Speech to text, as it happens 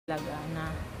talaga na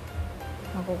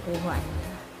makukuha niya.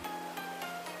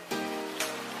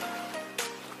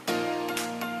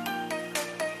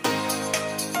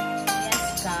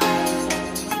 Yes guys.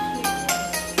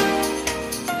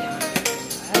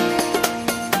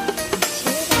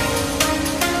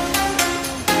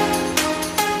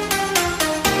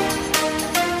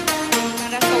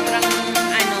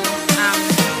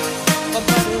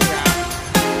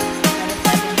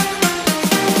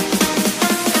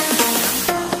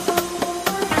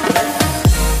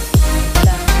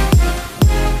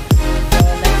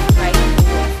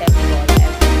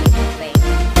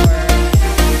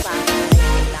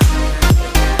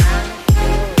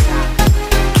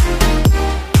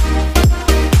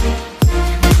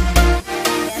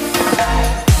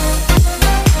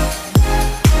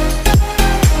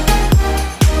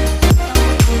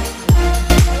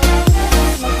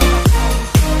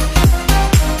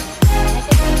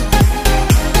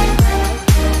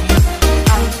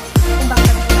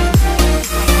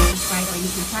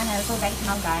 So right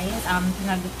now guys,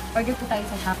 nag-order po tayo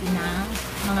sa Shoppee ng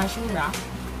mga shoe rack.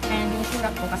 And yung shoe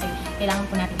rack po kasi kailangan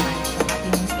po natin manage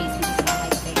yung space dito sa bahay.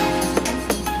 Okay, as you can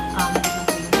see, nandito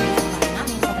po yung space sa bahay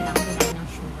namin. So kailangan po natin ng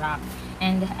shoe rack.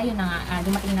 And ayun na nga,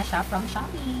 dumating na siya from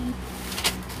Shoppee.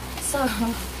 So,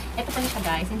 ito pala siya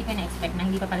guys, hindi ko na-expect na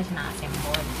hindi pa pala siya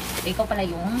na-assemble. So, ikaw pala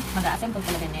yung mag-assemble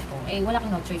talaga nito. Eh, wala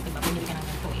kang no choice, diba? Pumili ka ng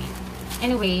ganito eh.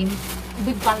 Anyway,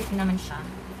 good quality naman siya.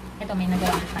 Ito, may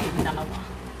nagawa na tayo ng dalawa.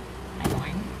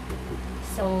 Ayun.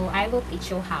 So, I will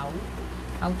teach you how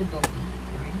to do it.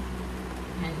 Ayun.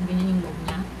 And ganyan yung loob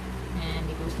niya. And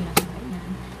i-close nyo lang siya ganyan.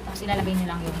 Tapos ilalagay nyo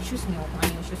lang yung shoes nyo, kung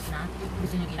ano yung shoes na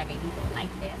gusto nyo ilagay dito.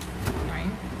 Like this. Ayun.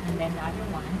 And then the other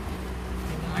one.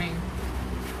 Ayun.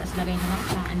 Tapos lagay nyo lang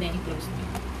siya and then i-close nyo.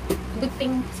 Good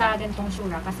thing sa ganitong shoe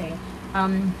rack kasi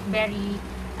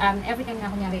every time na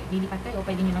kunyari lilipat kayo,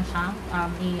 pwede nyo lang siyang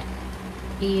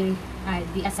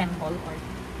i-assemble or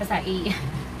basta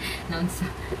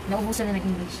naubusan na ng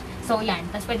English. So, yan.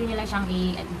 Tapos, pwede nyo lang siyang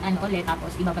ulit.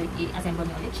 Tapos, i-assemble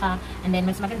nyo ulit siya. And then,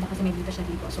 mas maganda kasi may dito siya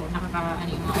dito. So, yung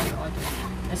mga order.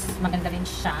 Tapos, maganda rin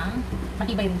siya.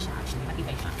 Matibay rin siya, actually.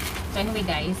 Matibay siya. So, anyway,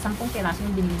 guys, 10 piraso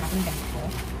yung binili natin ganito.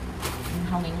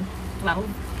 How many? 12?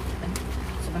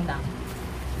 Sobrang dami.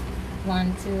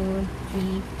 1, 2,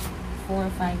 3, 4,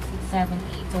 5, 6, 7,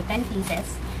 8. So, 10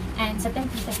 pieces. And sa 10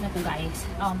 pieces na to guys,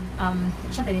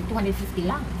 syempre 250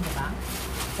 lang, diba?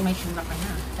 So may shoe rack pa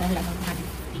na. So halagang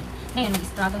 250. Ngayon,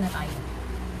 mag-struggle na tayo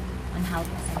on how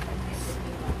to assemble this.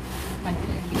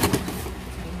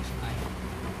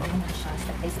 Pwede na siya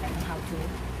step by step on how to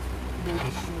do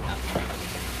this shoe rack.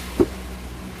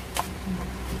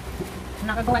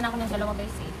 Nakagawa na ako ng dalawa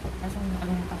guys eh. Kasi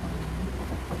nakalimutan ko na.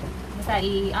 Basta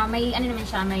may ano naman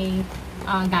siya, may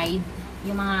guide.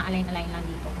 Yung mga align-align lang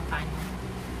dito kung paano.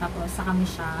 Tapos, saka mo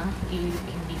siya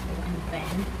i-lupin dito. And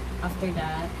then, after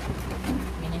that,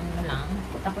 ganyan mo lang.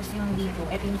 Tapos, yung dito,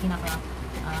 ito yung pinaka,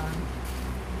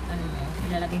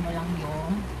 ilalagay mo lang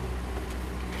yung,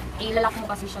 ilalak mo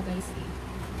kasi siya, guys, eh.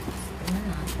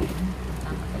 Tingnan natin.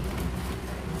 Tama kayo.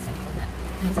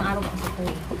 Isang araw kasi ito,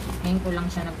 eh. Ngayon ko lang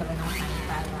siya nagkaroon ng time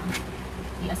para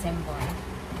i-assemble.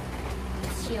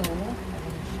 So,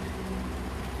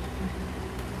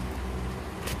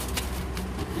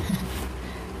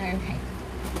 alright.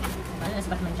 Ano, nasa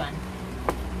ba't man dyan?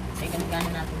 So, gano'n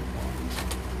natin po.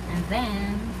 And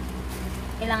then,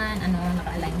 kailangan,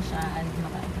 naka-align siya.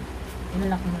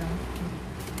 Ilalak mo lang.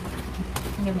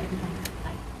 Hanggang may ipitang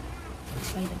tight. Let's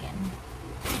try it again.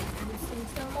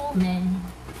 And then,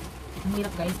 ang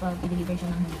hirap guys, pag i-deliver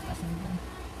siya ng hindi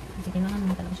kasi kailangan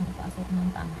mo talaga siyang ipasok ng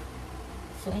tama.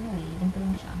 So, anyway, ganito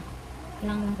lang siya.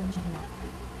 Kailangan lang talaga siyang ilak.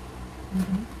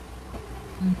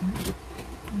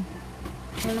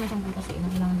 Wala naman siyang butas eh,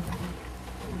 kailangan nila.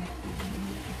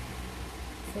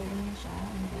 So, ganyan siya.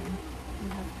 And then,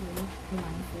 you have to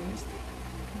align first.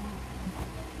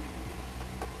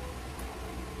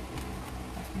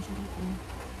 Tapos na siya dito.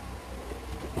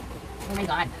 Oh my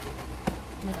god.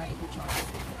 Oh my god, ito chores.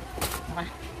 Okay.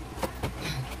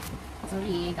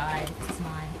 Sorry guys, this is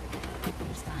my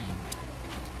first time.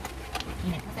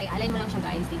 Init. Okay, align mo lang siya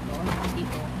guys dito. Tapos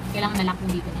dito. Kailangan nalock mo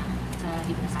dito niya. Sa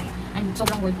dito na side. And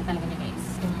sobrang worth it talaga niya guys.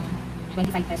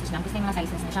 25 pesos lang. Kasi may mga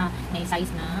sizes na siya. May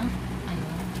size na,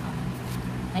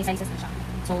 may sizes na siya.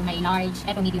 So, may large.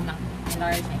 Eto, medium lang. May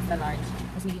large, may extra large.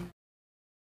 Tapos medium.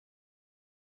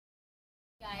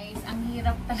 Guys, ang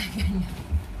hirap talaga niya.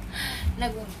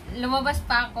 Lumabas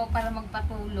pa ako para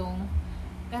magpatulong.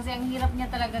 Kasi ang hirap niya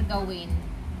talaga gawin.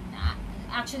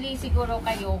 Actually, siguro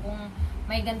kayo, kung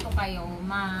may ganito kayo,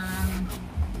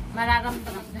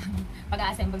 mararamdaman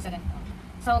pag-assemble sa ganito.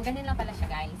 So, ganyan lang pala siya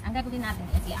guys. Ang gagawin natin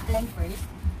is i-align first.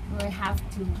 we have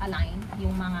to align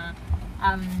yung mga,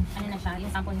 ano na siya,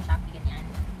 yung sample ng Shoppee, ganyan.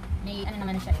 May, ano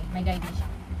naman na siya eh, may guide na siya.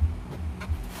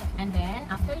 And then,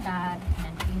 after that,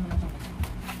 yan, tingin mo lang siya ganyan.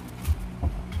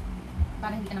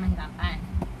 Para hindi ka naman hirapan.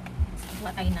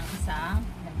 Kuha tayo ng isang,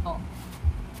 ganito.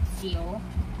 So,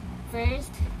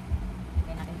 first,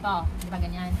 lagay natin to. Di ba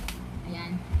ganyan?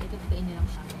 Ayan, itutupiin nyo lang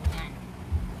siya, ganyan.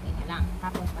 Tupiin nyo lang.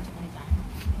 Tapos, pasok nyo dyan.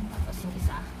 Tapos, yung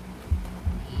isa,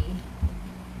 okay.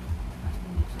 Pasok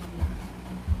nyo dito sa kabila.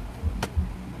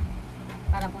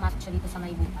 Para pumasok siya dito sa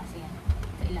may butas. Ayan,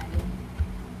 sa ilalim.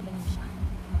 Ganyan siya.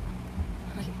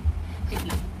 Wait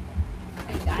lang.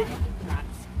 Okay, got it. Relax.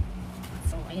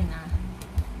 So, ayan na.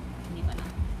 Hindi pa na.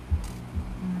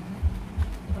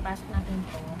 Ipapasok natin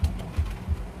ito. Ito.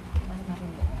 Ipapasok natin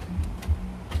doon.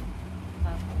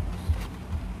 Tapos.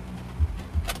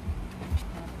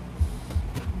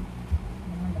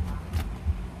 Naman ba?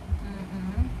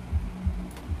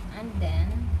 And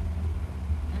then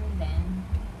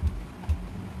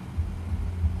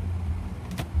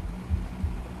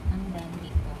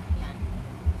dito. Yan.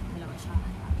 Dalawa siya.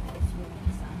 Tapos yung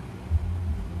isa.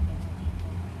 Ganyan dito.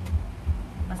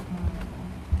 Pasok mo muna ito.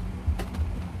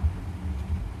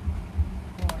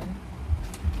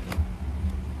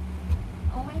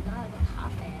 Oh my god, what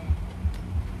happened?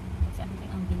 Kasi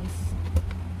ang bilis.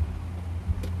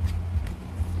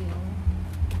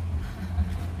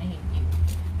 I hate you.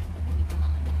 Hindi ko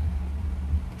mga ano.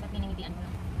 Ba't niningitian mo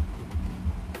lang?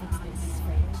 Fix this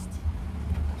first.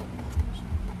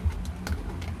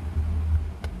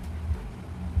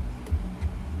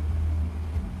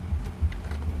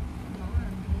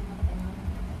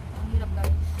 Ang hirap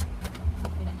guys.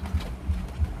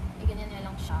 Ganyan na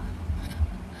lang siya.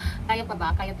 Kaya pa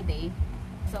ba? Kaya today?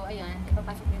 So, ayan.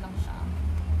 Ipapasok nyo lang siya.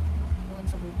 Doon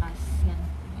sa bukas. Yan.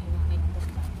 Ayun. May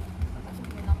butas ka. Ipapasok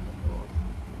nyo lang dito.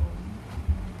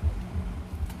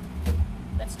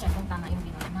 Let's check kung tama yung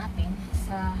ginawa natin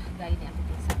sa guide ni Ate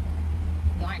Pizza.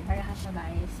 Yarn. Parehas siya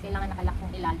guys. Kailangan nakalock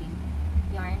yung ilalim.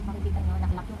 Yarn. Makikita nyo.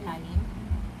 Nakalock yung ilalim.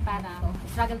 Para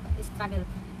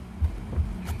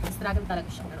struggle talaga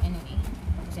siya. Pero anyway.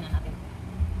 Tapusin na natin.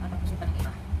 Tapusin pa ng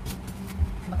iba.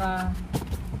 Baka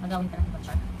magawin ka ng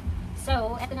butcher.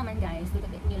 So, eto naman guys,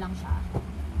 tutupin nyo lang siya.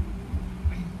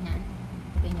 Yan.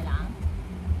 Tutupin nyo lang.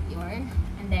 Yun.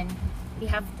 And then, we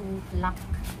have to lock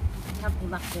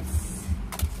this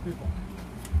screw.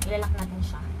 Ilalak natin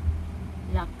siya.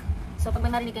 Lock. So, pag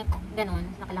may marinig kayo ganon,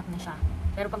 nakalock na siya.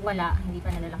 Pero pag wala, hindi pa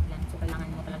nalalak yan. So, kailangan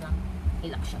mo talagang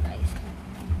i-lock siya guys.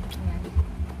 Yan.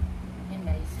 Yan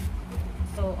guys.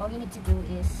 So, all you need to do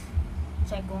is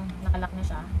check kung nakalock na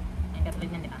siya. Ayan, katulad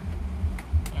na diba?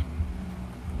 Yan.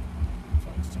 So,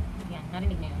 let's check. Yan,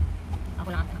 narinig na yun. Ako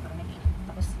lang ata nakaroon na.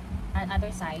 Tapos,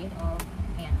 other side of,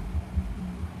 ayan.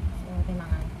 So,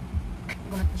 kailangan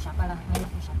gumat na siya para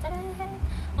malak na siya. Tadaa!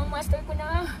 Ang master ko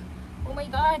na! Oh my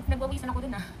god! Nagwawisan ako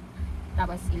dun ah.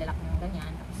 Tapos, ilalak nyo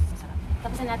ganyan. Tapos, sasarap.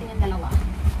 Tapusan natin yung dalawa.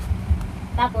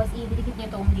 Tapos, ididikit nyo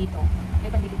itong dito. May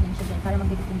pandikit nyo siya dyan para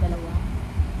magdikit yung dalawa.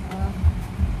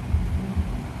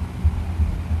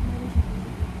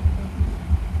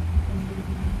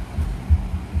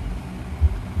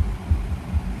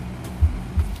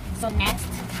 So next,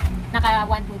 naka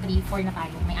 1, 2, 3, 4 na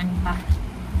tayo. May 6 pa.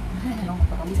 Alam ko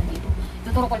pagkawisan dito.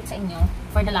 Tuturo ko ulit sa inyo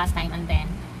for the last time and then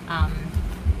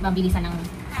mabilisan ng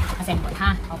assemble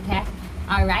ha. Okay?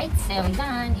 Alright. So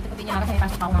yan. Itutupin nyo lang kasi may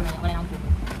pasok pa ako mamaya. Wala nang pupo.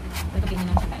 Itutupin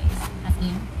nyo lang siya guys. As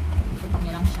in, itutupin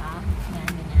nyo lang siya. Yan,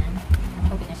 ganyan.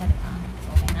 Itutupin na siya diba? So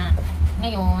okay na.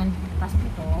 Ngayon, pasok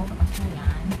ito. Papasok na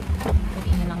yan.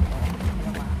 Itutupin nyo lang ito.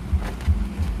 Dalawa.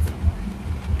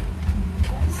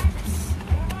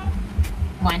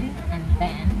 One, and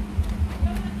then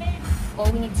all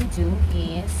we need to do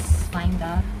is find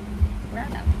the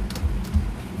product.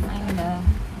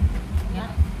 Yeah.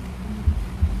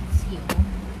 Seal.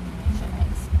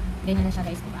 Ganyan na siya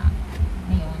guys, diba?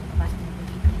 Ngayon, papasok na ito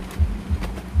dito.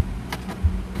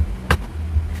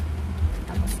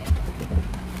 Tapos ito.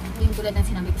 Yung tulad ng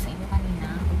sinabi ko sa inyo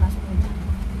kanina, papasok mo dyan.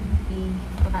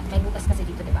 May butas kasi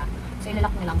dito, diba? So,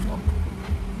 ilalak mo lang ito.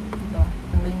 Ito.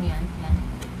 Tanggalin nyo yan. Yan.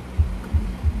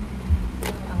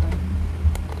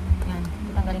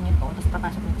 Tanggalin nyo ito, tapos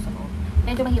papasok nyo ito sa loob.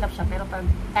 Medyo mahirap siya, pero pag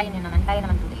kaya naman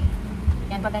today.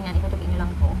 Yan, pag ganyan, itutupin nyo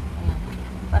lang ito. Ayan.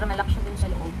 Para malak siya dun sa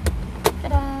loob.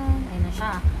 Tadaan! Ayan na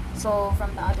siya. So,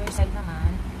 from the other side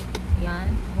naman,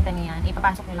 ayan, kita nyo yan,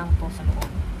 ipapasok nyo lang ito sa loob.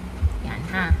 Yan,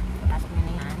 ha. Ipapasok nyo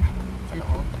na yan sa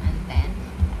loob. And then,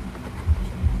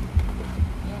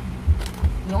 ayan.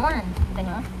 Yun! Kita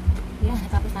nyo? Ayan,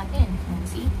 natapos natin.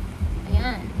 See?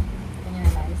 Ayan. Kita nyo na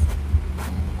guys.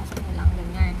 Ayan, ipapasok nyo lang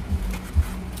ganyan.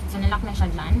 So, nalock na siya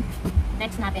dyan.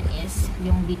 next natin is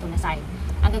yung dito na side.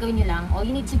 Ang gagawin nyo lang, all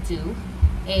you need to do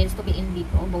is to in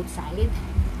dito, both side.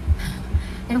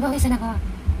 Pero bawisan ako.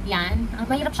 Yan. Ang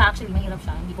mahirap siya, actually, mahirap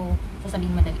siya. Hindi ko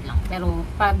sasabihin madali lang. Pero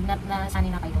pag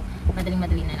nasanay na kayo,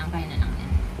 madaling-madali na lang, kaya na lang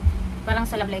yan. Parang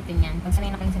sa love life din yan. Pag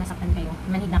sanay na kayong sinasaktan kayo,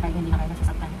 manhid na kayo, hindi na kayo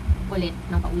nasasaktan. Ulit,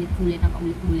 ng paulit-ulit, ng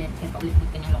paulit-ulit, kaya paulit-ulit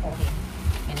kanyang lokohin.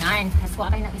 Ganyan. Tapos kuha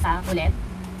kayo ng isa ulit.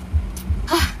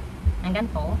 Hanggang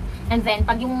to. And then,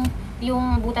 pag yung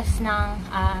butas ng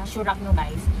shoe rack nyo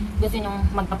guys, gusto nyo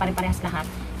magpapare-parehas lahat,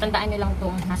 tandaan nyo lang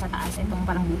itong nasa taas, itong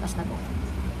parang butas na to.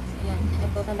 Ayan,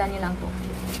 ito, tandaan nyo lang to.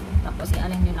 Tapos,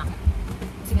 i-align nyo lang.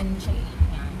 Kasi ganun siya eh.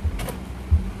 Ayan.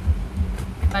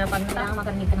 Para pag kailangan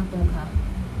magkarinig ka ng tunog ha,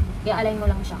 i-align mo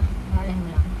lang siya. I-align mo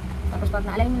lang. Tapos, pag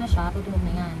na-align mo na siya, tutunog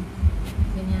na yan.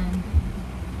 Ganyan.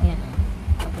 Ayan o.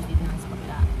 Tapos, dito naman sa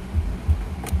kapila.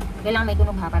 Kailangan may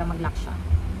tunog ha, para mag-lock siya.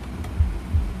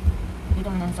 Dito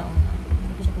man lang sa una.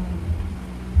 Dito siya tunog.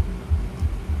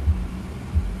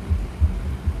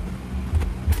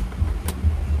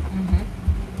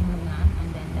 Tunog na. And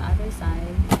then, the other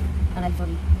side.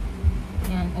 Sorry.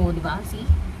 Yan. O, diba? See?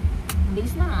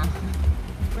 Bilis na.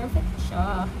 Perfect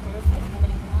siya. Perfect.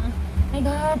 Magaling ko na. My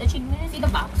God, achievement. See the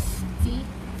box? See?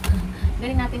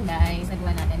 Galing natin guys.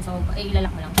 Nagawa natin. So,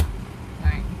 ilalak mo lang siya.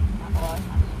 Yan. Tapos,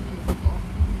 ilipot ko.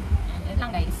 And then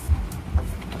lang guys.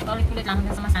 Ulit-ulit lang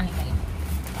hanggang sa masanay kayo.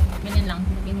 Ganyan lang.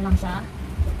 Tutupin nyo lang siya.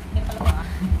 Ganyan pala ba?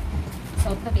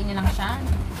 So, tutupin nyo lang siya.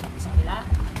 Sa kabila.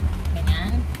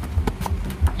 Ganyan.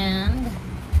 And,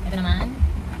 ito naman.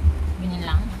 Ganyan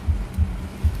lang.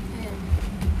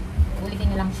 Ulitin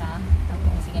nyo lang siya.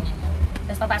 Tapos, ganyan lang.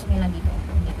 Tapos, papasok nyo lang dito.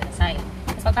 Dito na side.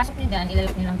 Tapos, pagpasok nyo dyan,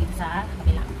 ilalap nyo lang dito sa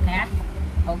kabila. Okay?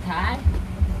 Okay.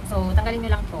 So, tanggalin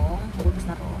nyo lang itong butas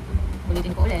na to.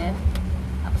 Ulitin ko ulit.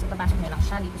 Tapos, papasok nyo lang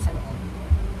siya dito sa loob.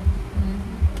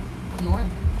 Yun.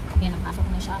 Yan, napasok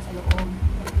na siya sa loob.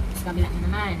 Tapos, kabila na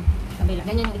naman. Kabila.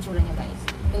 Ganyan yung itsura nyo, guys.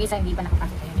 Yung isa, hindi pa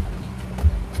nakapasok kayo.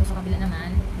 So, sa kabila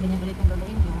naman, ganyan ulit yung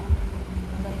gagawin nyo.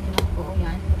 Tanggalin nyo lang ito.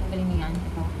 Yan. Tanggalin nyo yan.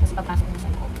 Ito. Tapos, papasok nyo sa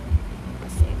loob.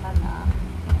 Kasi, para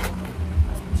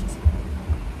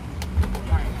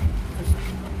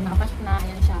nakapasok na,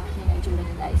 ayan siya, yan yung itsura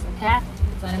niya guys, okay?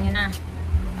 So alam nyo na,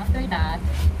 after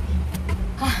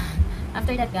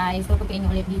that guys, pupupiin nyo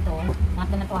ulit dito,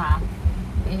 nakita na to ha,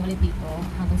 pupupiin nyo ulit dito,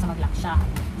 hanggang sa mag-lock siya.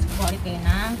 So kuha ulit kayo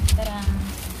na, tada,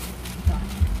 ito,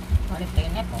 kuha ulit kayo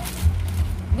na ito.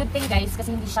 Good thing guys, kasi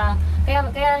hindi siya, kaya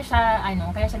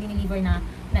siya dineliver na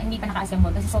hindi pa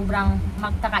naka-assemble, kasi sobrang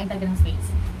magkakain talaga ng space.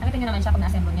 Nakita nyo naman siya pag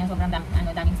na-assemble niya, sobrang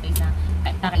daming space na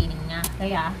kakainin niya.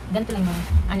 Kaya, ganito lang yung,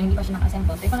 hindi pa siya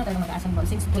naka-assemble. So, ikaw na talaga mag-assemble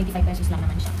since 25 pesos lang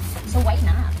naman siya. So, why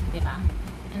not? Diba?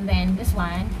 And then, this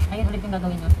one, ayun ulit yung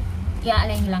gagawin nyo.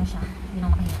 I-align nyo lang siya. Hindi na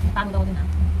makahinga. Napagod ako din ha.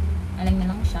 Align nyo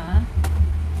lang siya.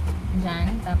 Diyan.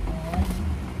 Tapos,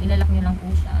 ilalak nyo lang po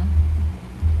siya.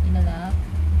 Ilalak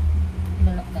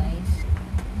guys.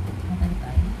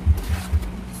 Matantay.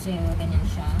 So, ganyan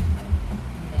siya.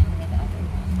 And then, may the other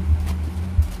one.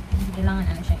 Kailangan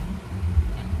ano siya yun.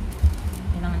 Yan.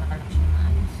 Kailangan nakalak siya na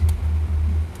ayos.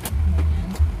 Ganyan.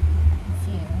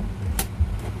 See you.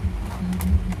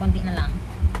 Konti na lang.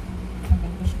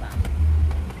 Konting push pa.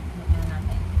 Lock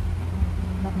natin.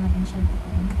 Lock natin siya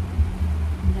doon.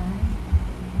 Diyan.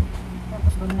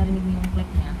 Tapos pag narinig niyo yung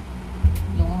click niya,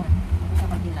 yun. Tapos sa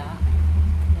kabila,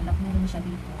 lalak na rin siya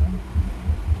dito.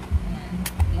 Ayan.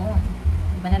 Yun.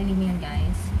 Diba narinig niyo yun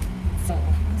guys? So,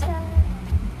 tada!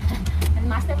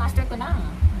 Master ko na.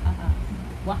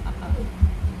 Wah.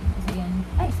 So, yan.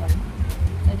 Ay, sorry.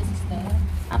 So, this is the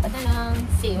apat na lang.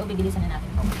 See, bibilisan na natin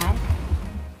ito. Okay?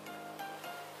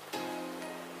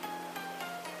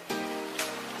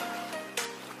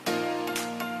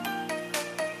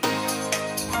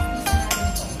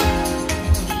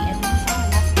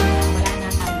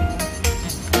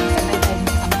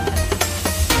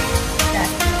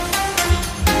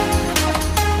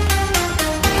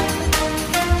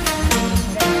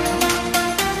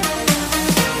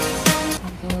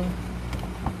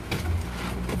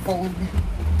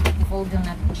 Fold lang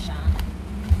natin siya.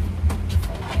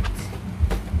 Fold it.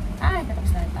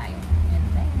 Tatapos na rin tayo. And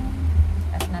then,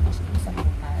 tapos natin siya sa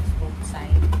butas. Both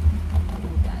side.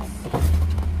 Butas.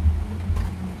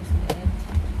 Tapos ulit.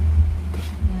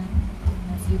 Yan.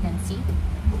 As you can see,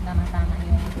 tama-tama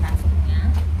yung pasok niya.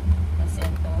 Tapos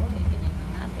ito, ganyan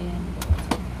lang natin. Butas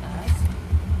sa butas.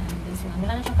 And this one.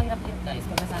 Wala na siyang kahirap-hirap guys.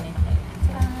 Pagkasanay na kayo.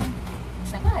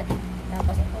 Tapos agad.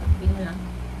 Tapos ito, pin mo lang.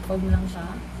 Fold mo lang siya.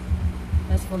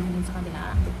 Tapos fold mo din sa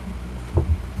kabila.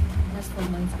 Tapos fold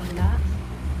mo din sa kabila.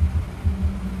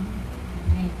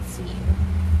 Alright, see.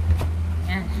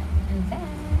 Yan. And then,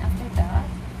 after that,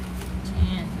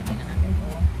 yan. Lagyan na natin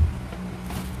ito.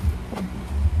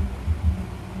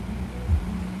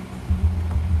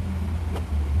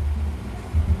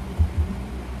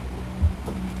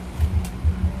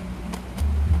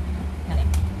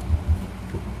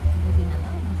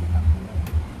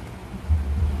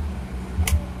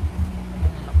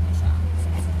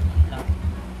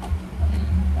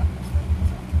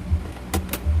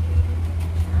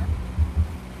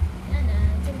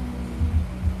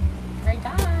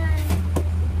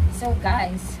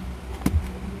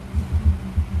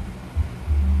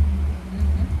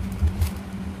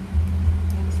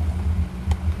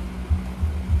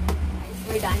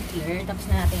 here. Tapos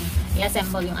na natin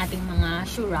i-assemble yung ating mga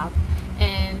shoe rack.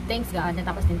 And thanks God,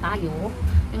 natapos din tayo.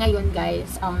 Ngayon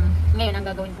guys, ngayon ang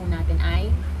gagawin po natin ay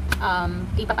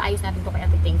ipapaayos natin to kay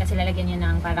Ate Ting kasi lalagyan niya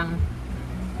ng parang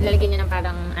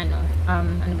ano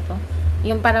ba to?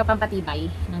 Yung para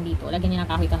pampatibay nandito. Lagyan niya ng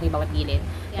kahoy-kahoy bawat gilid.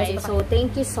 Guys, so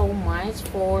thank you so much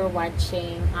for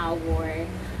watching our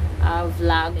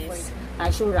vlog.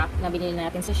 Shoe rack na binili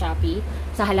natin sa Shoppee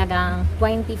sa halagang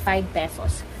 25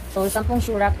 pesos. So 10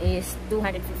 shoe rack is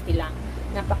 250 lang.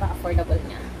 Napaka-affordable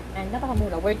niya. And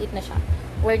napakamura. Worth it na siya.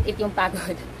 Worth it yung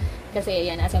pagod. Kasi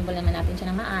yan, assemble naman natin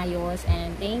siya ng maayos.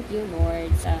 And thank you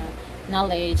Lord sa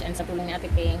knowledge and sa tulong ni Ate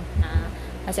Ting na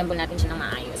assemble natin siya ng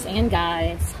maayos. Ayan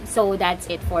guys. So that's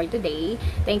it for today.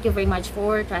 Thank you very much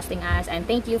for trusting us. And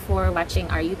thank you for watching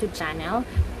our YouTube channel.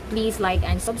 Please like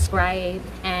and subscribe.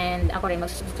 And ako rin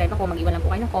mag-subscribe ako. Mag-iwan lang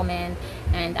po kayo ng comment.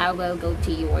 And I will go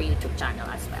to your YouTube channel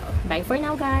as well. Bye for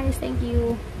now guys. Thank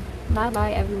you.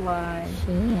 Bye-bye everyone.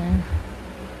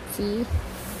 See?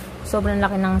 Sobrang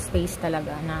laki ng space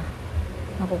talaga na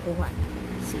makukuha.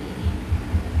 See?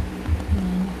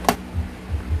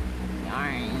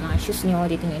 Yarn. Mga shoes nyo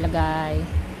dito nyo ilagay.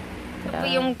 Ito po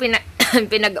yung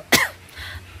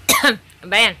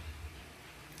ba yan?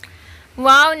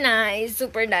 Wow, nice.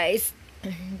 Super nice.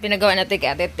 Pinagawa natin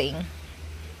kay Ate Ting.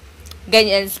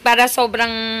 Ganyan. Para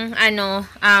sobrang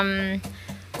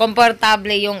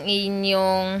komportable yung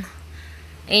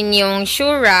inyong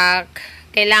shoe rack.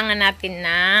 Kailangan natin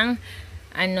ng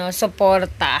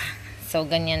suporta. So,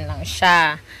 ganyan lang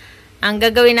siya. Ang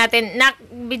gagawin natin,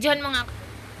 videohan mo nga.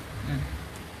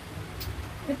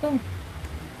 Ito.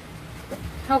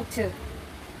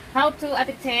 How to,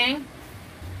 Ate Ting?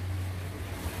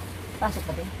 Pasok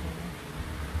ka ba?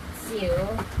 See you.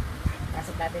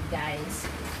 Pasok natin, guys.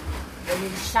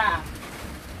 Ganyan siya.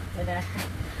 Tada.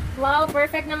 Wow,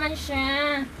 perfect naman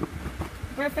siya.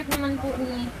 Perfect naman po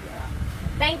ni.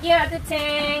 Thank you, Ate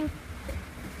Ting.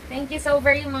 Thank you so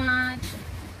very much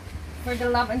for the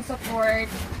love and support.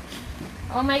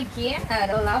 Oh my God,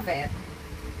 I love it.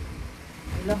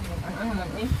 Ano naman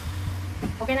eh.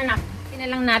 Okay na. Okay na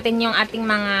lang natin yung ating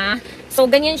mga... So,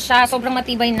 ganyan siya. Sobrang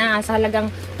matibay na. Sa halagang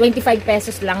 25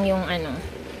 pesos lang yung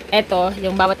Ito,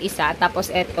 yung bawat isa. Tapos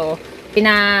ito,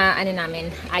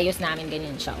 ayos namin.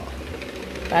 Ganyan siya. Oh.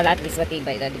 Para at least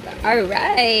matibay na, diba?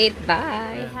 Alright,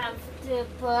 bye. We have to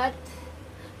put...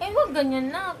 wag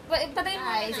ganyan na. Patayin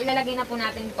mo. Guys, ilalagay na po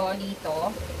natin to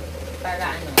dito.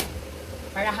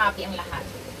 Para happy ang lahat.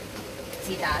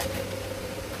 See that?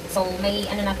 So, may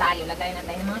na tayo. Lagay na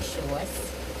tayo ng mga shoes.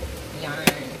 Yan.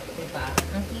 Diba?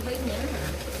 Ang tibay niya.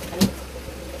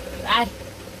 Ay.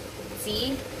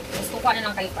 See? Mas kukuha na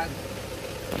lang kayo pag.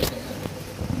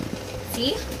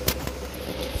 See?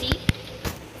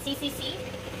 See? See?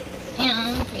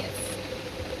 Ayan. Yes.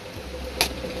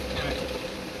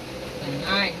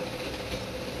 Alright.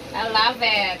 I love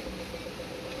it.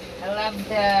 I love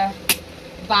the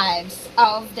vibes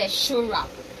of the shoe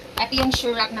rack. Ito yung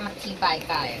shoe rack na matibay,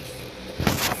 guys.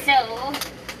 So,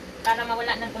 para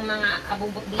mawala na itong mga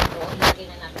abubot dito, ilagay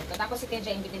na natin ito. Tapos si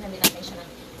Kedja, imbitin din natin siya ng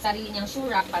sarili niyang shoe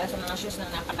rack para sa mga shoes na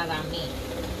napakarami.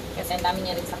 Kasi ang dami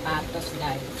niya rin sapatos,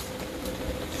 guys.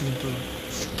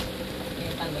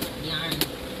 Yan.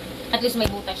 At least may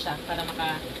butas siya para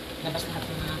makalabas lahat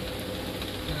ng mga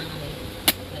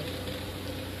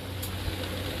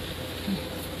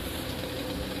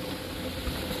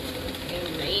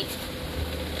great.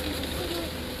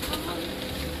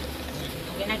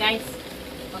 Okay na guys.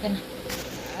 Okay na.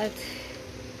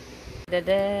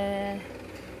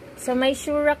 So may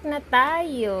shoe rack na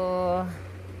tayo.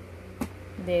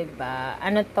 Diba?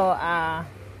 Ano to?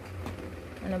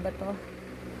 Ano ba to?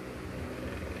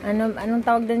 Anong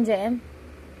tawag dun, JM?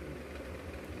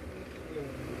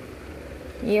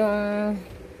 Yung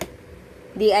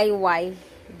DIY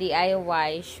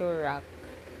shoe rack.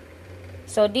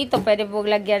 So, dito pwede po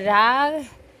lagyan ng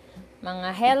mga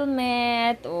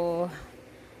helmet o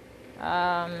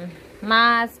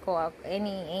mask o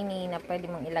any na pwede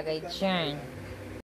mong ilagay dyan.